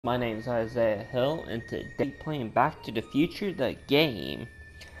My name is Isaiah Hill, and today playing Back to the Future, the game,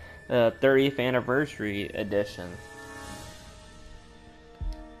 30th Anniversary Edition.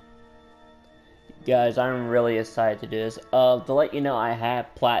 Guys, I'm really excited to do this. To let you know, I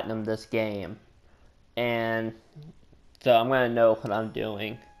have platinum this game, and so I'm gonna know what I'm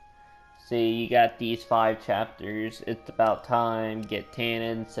doing. See, you got these 5 chapters. It's About Time, Get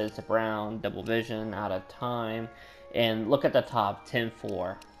Tannin, Citizen Brown, Double Vision, Out of Time, and look at the top,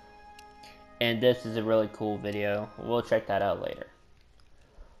 10-4. And this is a really cool video. We'll check that out later.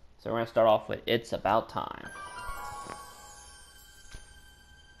 So we're going to start off with It's About Time.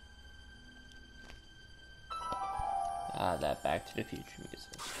 That Back to the Future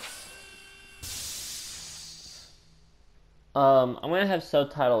music. I'm going to have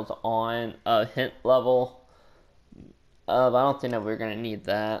subtitles on hint level. I don't think that we're going to need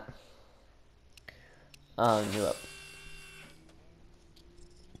that. New up.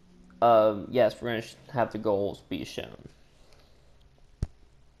 Yes, we're going to have the goals be shown.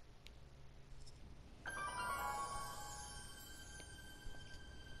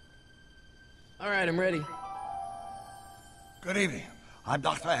 All right, I'm ready. Good evening. I'm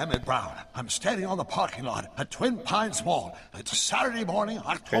Dr. Emmett Brown. I'm standing on the parking lot at Twin Pines Mall. It's Saturday morning,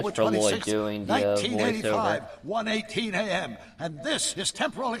 October 26, 1985, 1:18 a.m. And this is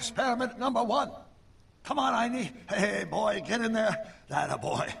temporal experiment number 1. Come on, Einie. Hey, boy, get in there. That a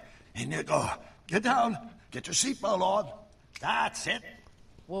boy. In you go. Get down. Get your seatbelt on. That's it.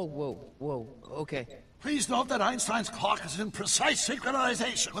 Whoa. Okay. Please note that Einstein's clock is in precise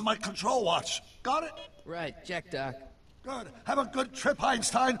synchronization with my control watch. Got it? Right, check, Doc. Good. Have a good trip,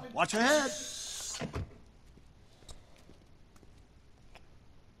 Einstein. Watch your head.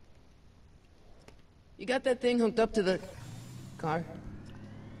 You got that thing hooked up to the car?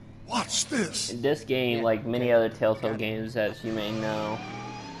 Watch this. In this game, like many other Telltale games, as you may know,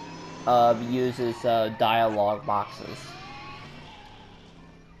 uses dialogue boxes.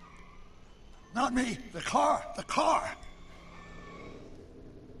 Not me. The car. The car.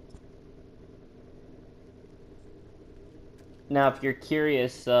 Now, if you're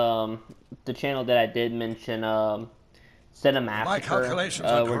curious, the channel that I did mention, Cinemassacre. My calculations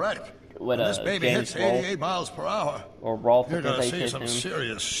are correct. When this baby James hits 88 miles per hour, or Rolf, you're gonna see some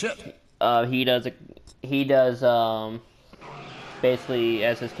serious shit. He does basically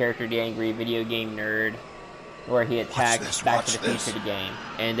as his character, the angry video game nerd, where he attacks Back to the Future the game,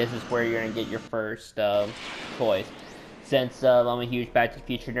 and this is where you're gonna get your first choice. Since I'm a huge Back to the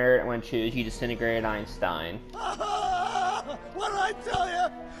Future nerd, I'm gonna choose You Disintegrated Einstein. What did I tell you?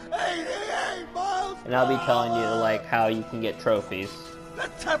 88 miles. And I'll be telling you like how you can get trophies. The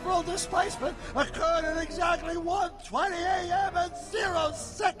temporal displacement occurred at exactly 1:20 a.m. and 0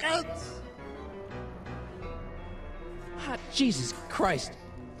 seconds. Ah, Jesus Christ,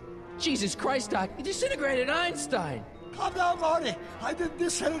 Doc! You disintegrated Einstein. Calm down, Marty. I didn't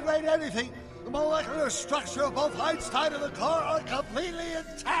disintegrate anything. The molecular structure of both Einstein and the car are completely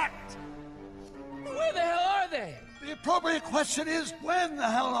intact. Where the hell are they? The appropriate question is, when the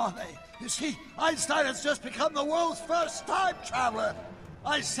hell are they? You see, Einstein has just become the world's first time traveler.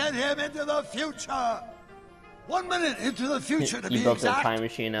 I sent him into the future. 1 minute into the future, to be exact. You built a time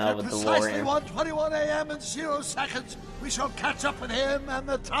machine out with DeLorean. Precisely 1:21 a.m. and 0 seconds, we shall catch up with him and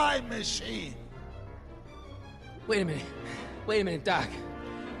the time machine. Wait a minute, Doc.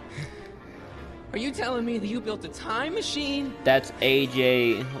 Are you telling me that you built a time machine? That's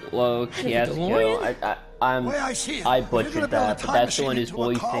AJ Lokiesco. I butchered that, but that's the one who's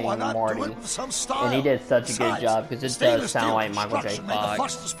voicing Marty. And he did such a good job, because it does sound like Michael J.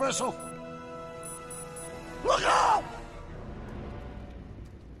 Fox. Look out!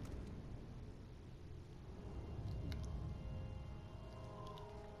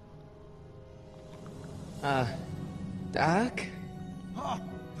 Doc?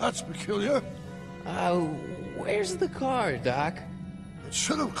 That's peculiar. Where's the car, Doc? It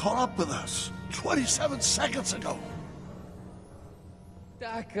should have caught up with us 27 seconds ago.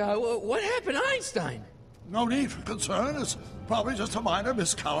 Doc, what happened to Einstein? No need for concern. It's probably just a minor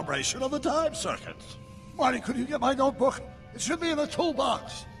miscalibration of the time circuits. Marty, could you get my notebook? It should be in the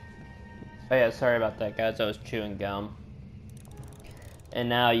toolbox. Oh yeah, sorry about that, guys. I was chewing gum. And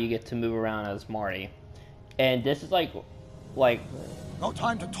now you get to move around as Marty. And this is like... No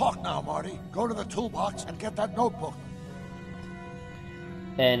time to talk now, Marty. Go to the toolbox and get that notebook.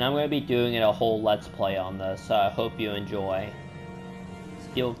 And I'm going to be doing a whole Let's Play on this, so I hope you enjoy.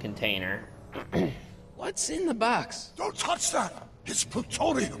 Steel container. What's in the box? Don't touch that! It's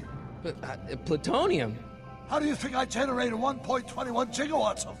plutonium! Plutonium? How do you think I generated 1.21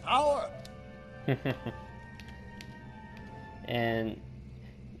 gigawatts of power? And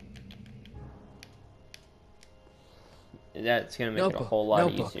That's gonna make it a whole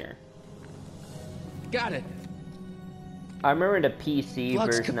lot easier. Got it. I remember the PC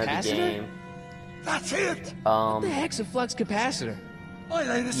Flux version capacitor? of the game. That's it! What the heck's a flux capacitor?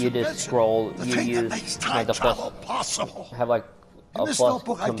 You just scroll, you use the travel plus, possible. have like In a this plus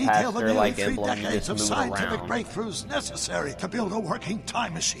notebook, I detail the capacitor nearly like 3 emblem, you decades just of move it scientific around. breakthroughs necessary to build a working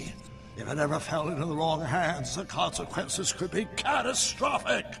time machine. If it ever fell into the wrong hands, the consequences could be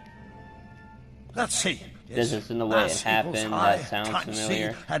catastrophic. Let's see. This isn't the way it happened. That sounds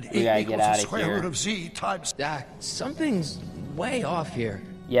familiar. We gotta get out of here. Of Z times... Doc, something's way off here.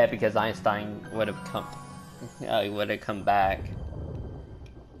 Yeah, because Einstein would have come back.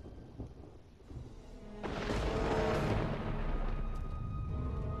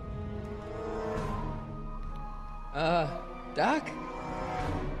 Doc?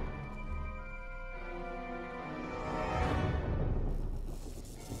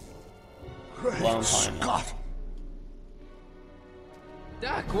 Great Long time. Scott!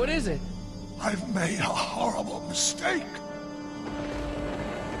 Doc, what is it? I've made a horrible mistake.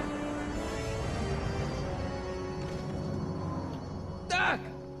 Doc!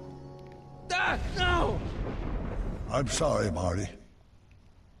 Doc, no! I'm sorry, Marty.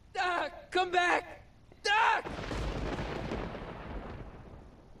 Doc, come back! Doc!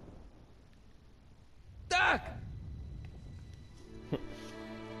 Doc!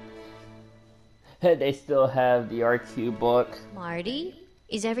 They still have the RQ book, Marty,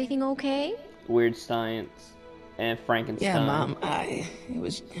 is everything okay? Weird Science, and Frankenstein. Yeah, Mom, it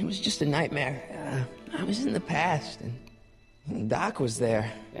was just a nightmare. I was in the past, and Doc was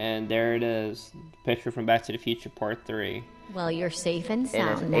there. And there it is, picture from Back to the Future Part 3. Well, you're safe and And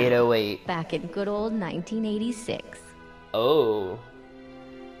sound it's now. 808. Back in good old 1986. Oh.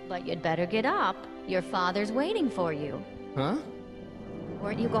 But you'd better get up. Your father's waiting for you. Huh?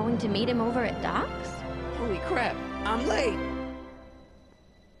 Weren't you going to meet him over at Doc's? Holy crap, I'm late!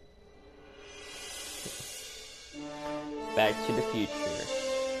 Back to the Future.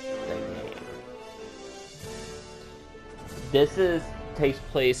 The game. This takes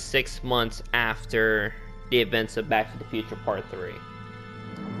place 6 months after the events of Back to the Future Part 3.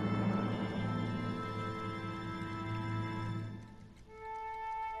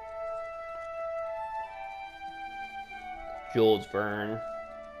 Jules Verne.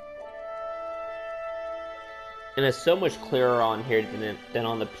 And it's so much clearer on here than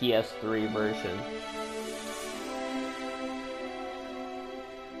on the PS3 version.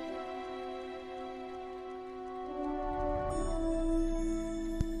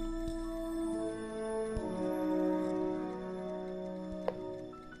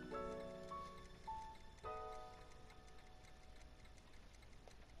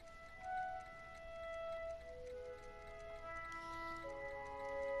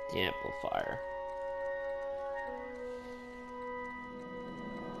 The amplifier.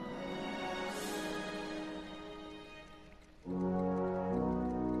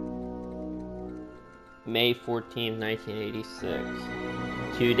 May 14th,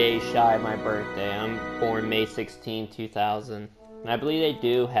 1986. 2 days shy of my birthday. I'm born May 16, 2000. And I believe they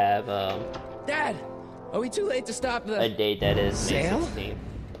do have Dad, are we too late to stop a the... date that is Sale? May 16th.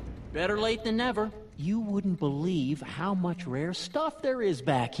 Better late than never. You wouldn't believe how much rare stuff there is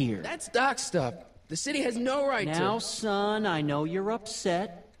back here. That's Doc's stuff. The city has no right Now, to... son, I know you're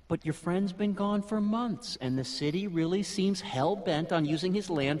upset, but your friend's been gone for months, and the city really seems hell-bent on using his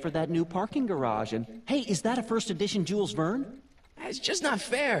land for that new parking garage. And, hey, is that a first edition Jules Verne? It's just not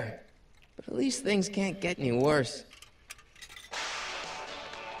fair. But at least things can't get any worse.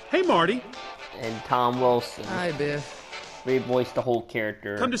 Hey, Marty. And Tom Wilson Hi, Biff. revoiced the whole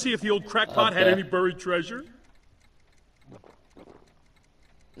character. Come to see if the old crackpot had Okay. any buried treasure?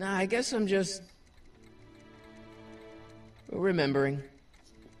 Nah, I guess I'm just... remembering.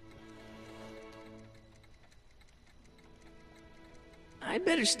 I'd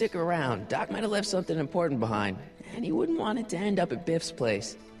better stick around. Doc might have left something important behind, and he wouldn't want it to end up at Biff's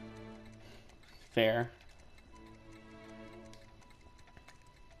place. Fair.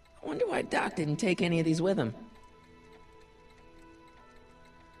 I wonder why Doc didn't take any of these with him.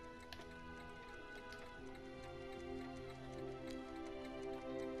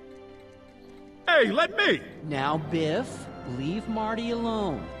 Hey, let me! Now, Biff, leave Marty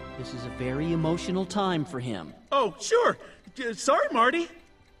alone. This is a very emotional time for him. Oh, sure. Sorry, Marty.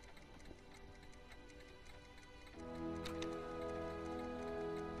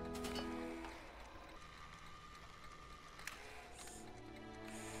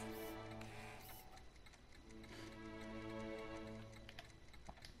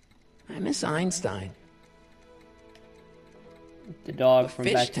 I miss Einstein. The dog from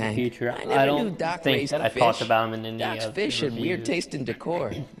fish Back to the tank. Future. I never knew don't Doc think raised that I fish. talked about him in any Doc's of fish the had weird reviews. taste and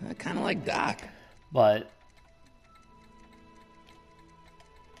decor. Kind of like Doc. But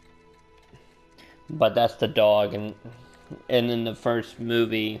that's the dog, and in the first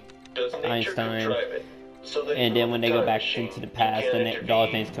movie, Einstein, and then when they go back into the past, the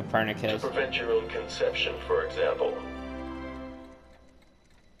dog's name's Copernicus. To prevent your own conception, for example.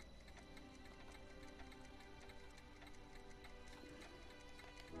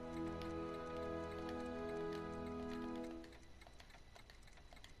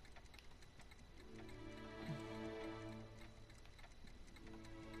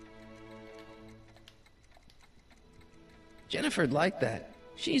 Jennifer'd like that.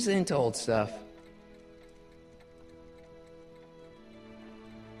 She's into old stuff.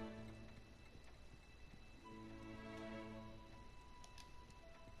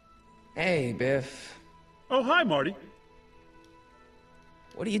 Hey, Biff. Oh, hi, Marty.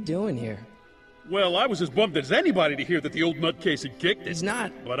 What are you doing here? Well, I was as bummed as anybody to hear that the old nutcase had kicked it. He's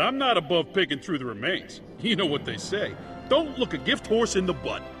not. But I'm not above picking through the remains. You know what they say. Don't look a gift horse in the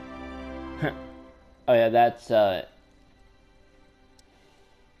butt. Oh yeah, that's Doc's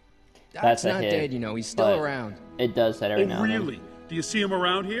a not hit, dead, you know. He's still but around. it does that every Oh, now and then. really? Do you see him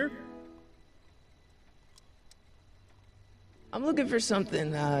around here? I'm looking for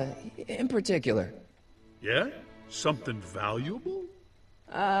something, in particular. Yeah? Something valuable?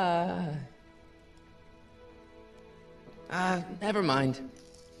 Never mind.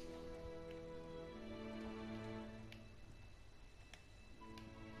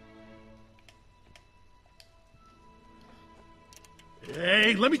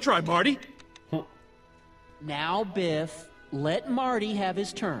 Hey, let me try, Marty. Now, Biff, let Marty have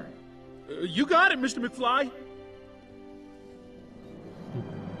his turn. You got it, Mr. McFly.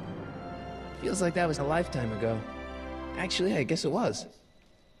 Feels like that was a lifetime ago. Actually, I guess it was.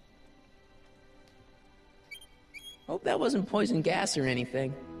 Hope that wasn't poison gas or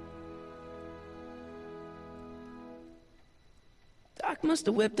anything. Doc must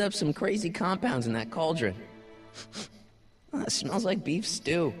have whipped up some crazy compounds in that cauldron. It smells like beef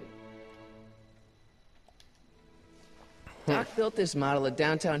stew. Doc built this model at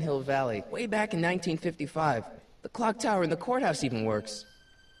downtown Hill Valley way back in 1955. The clock tower in the courthouse even works.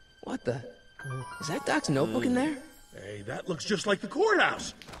 What the? Is that Doc's notebook in there? Hey, that looks just like the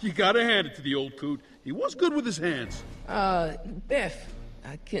courthouse. You gotta hand it to the old coot. He was good with his hands. Biff,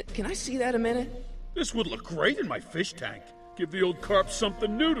 can I see that a minute? This would look great in my fish tank. Give the old carp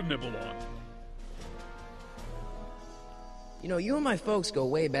something new to nibble on. You know, you and my folks go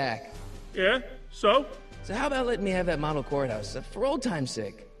way back. Yeah? So? So how about letting me have that model courthouse, for old time's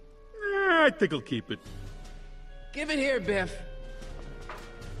sake? I think I'll keep it. Give it here, Biff.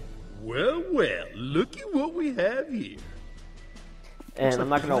 Well, well, looky what we have here. And I'm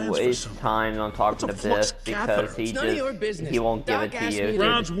not gonna plans for waste something. time on talking to What's a flux Biff because catheter? he It's none of your just business. he won't give Doc it to asked you. me to-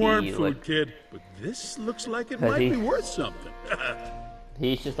 Brown's He'll worm just food, be kid, but this looks like it 'Cause might he- be worth something.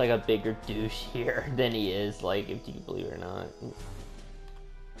 He's just like a bigger douche here than he is, like, if you believe it or not.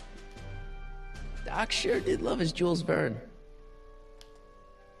 Doc sure did love his Jules Verne.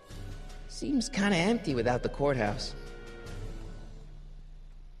 Seems kinda empty without the courthouse.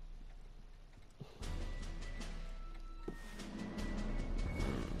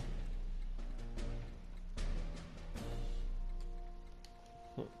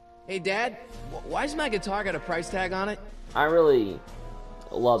 Hey, Dad, why's my guitar got a price tag on it? I really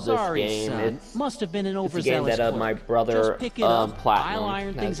love this Sorry, game. son. It's Must have been an it's a game overzealous that clerk. my brother Just pick it up. Platinum I'll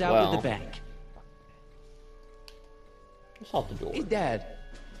iron things as out well. with the bank. Just off the door. Hey, Dad.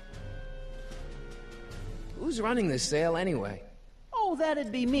 Who's running this sale anyway? Oh,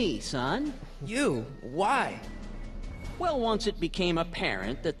 that'd be me, son. You. Why? Well, once it became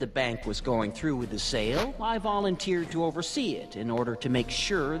apparent that the bank was going through with the sale, I volunteered to oversee it in order to make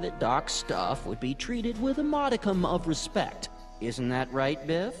sure that Doc's stuff would be treated with a modicum of respect. Isn't that right,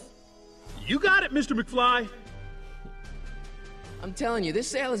 Biff? You got it, Mr. McFly. I'm telling you, this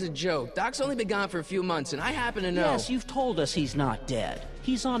sale is a joke. Doc's only been gone for a few months, and I happen to know. Yes, you've told us he's not dead.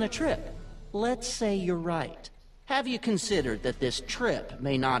 He's on a trip. Let's say you're right. Have you considered that this trip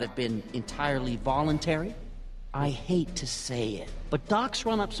may not have been entirely voluntary? I hate to say it, but Doc's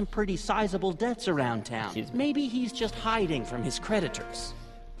run up some pretty sizable debts around town. Maybe he's just hiding from his creditors.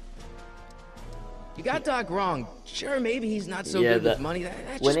 You got Doc wrong. Sure, maybe he's not so Yeah, good with money.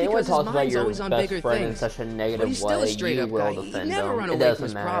 That's when just anyone because his talks about mind's your always on best bigger friend in things. such a But negative he's still a way, straight-up you will guy. He'd defend never them. run It away from doesn't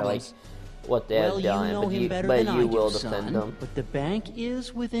his matter problems. like what they Well, have you done, know but him you, better but than I you do, will son. defend them. But the bank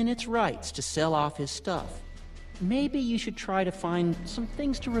is within its rights to sell off his stuff. Maybe you should try to find some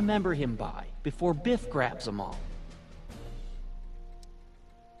things to remember him by before Biff grabs them all.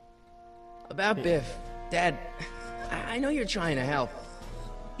 About Biff. Dad, I know you're trying to help.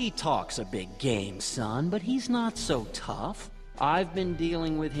 He talks a big game, son, but he's not so tough. I've been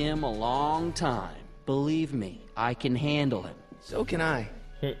dealing with him a long time. Believe me, I can handle him. So can I.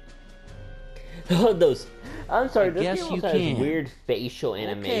 Those... I'm sorry, this guess game you has can. weird facial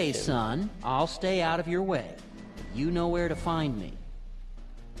animation. Okay, son, I'll stay out of your way. You know where to find me.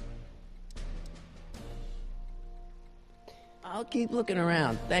 I'll keep looking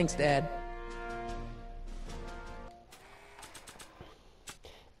around. Thanks, Dad.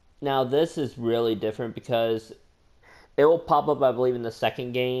 Now this is really different because it will pop up, I believe, in the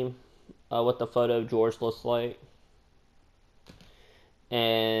second game, what the photo of George looks like,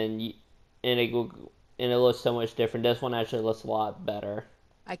 and it looks so much different. This one actually looks a lot better.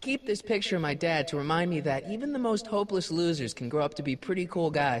 I keep this picture of my dad to remind me that even the most hopeless losers can grow up to be pretty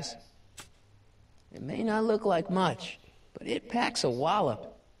cool guys. It may not look like much, but it packs a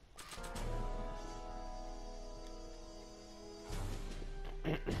wallop.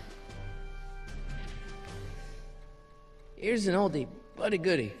 Here's an oldie, but a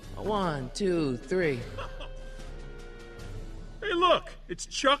goodie. 1, 2, 3. Hey, look! It's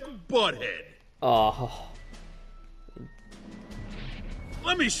Chuck Butthead. Oh.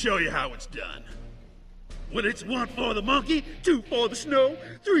 Let me show you how it's done. When it's 1 for the monkey, 2 for the snow,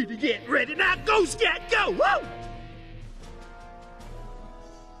 3 to get ready. Now go, Scat, go! Woo!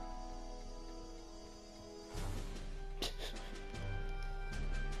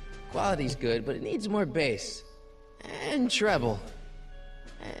 Quality's good, but it needs more bass. And treble.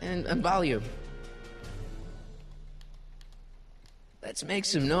 And volume. Let's make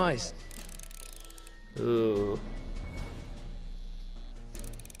some noise. Ooh.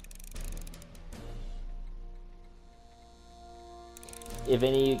 If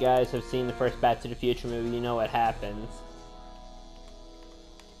any of you guys have seen the first Back to the Future movie, you know what happens.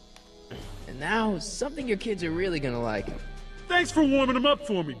 And now, something your kids are really gonna like. Thanks for warming them up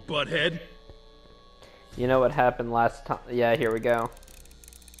for me, Butthead. You know what happened last time? Yeah, here we go.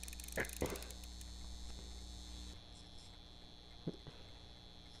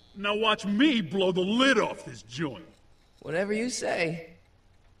 Now watch me blow the lid off this joint. Whatever you say.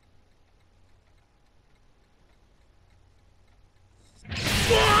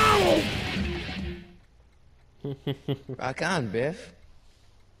 Whoa! Rock on, Biff.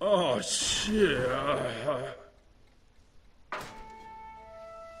 Oh, shit.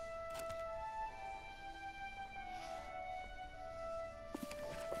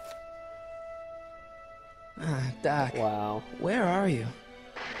 Doc. Wow. Where are you?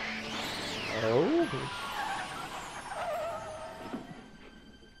 Oh.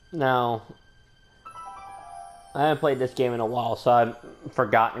 Now, I haven't played this game in a while, so I've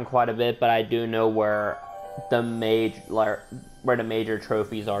forgotten quite a bit, but I do know where the major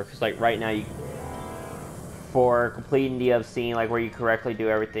trophies are. Because like right now, for completing DLC, like where you correctly do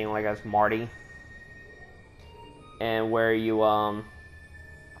everything, like as Marty, and where you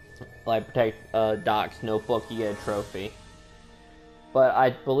like protect Doc's notebook, you get a trophy. But I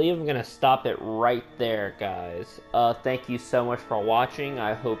believe I'm gonna stop it right there, guys. Thank you so much for watching.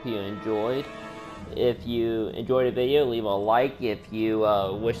 I hope you enjoyed. If you enjoyed the video, leave a like. If you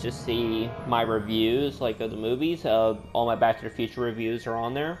wish to see my reviews, like of the movies, all my Back to the Future reviews are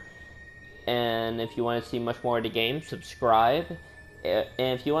on there. And if you want to see much more of the game, subscribe. And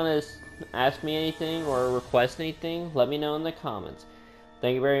if you want to ask me anything or request anything, let me know in the comments.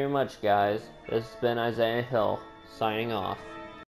 Thank you very much, guys. This has been Isaiah Hill, signing off.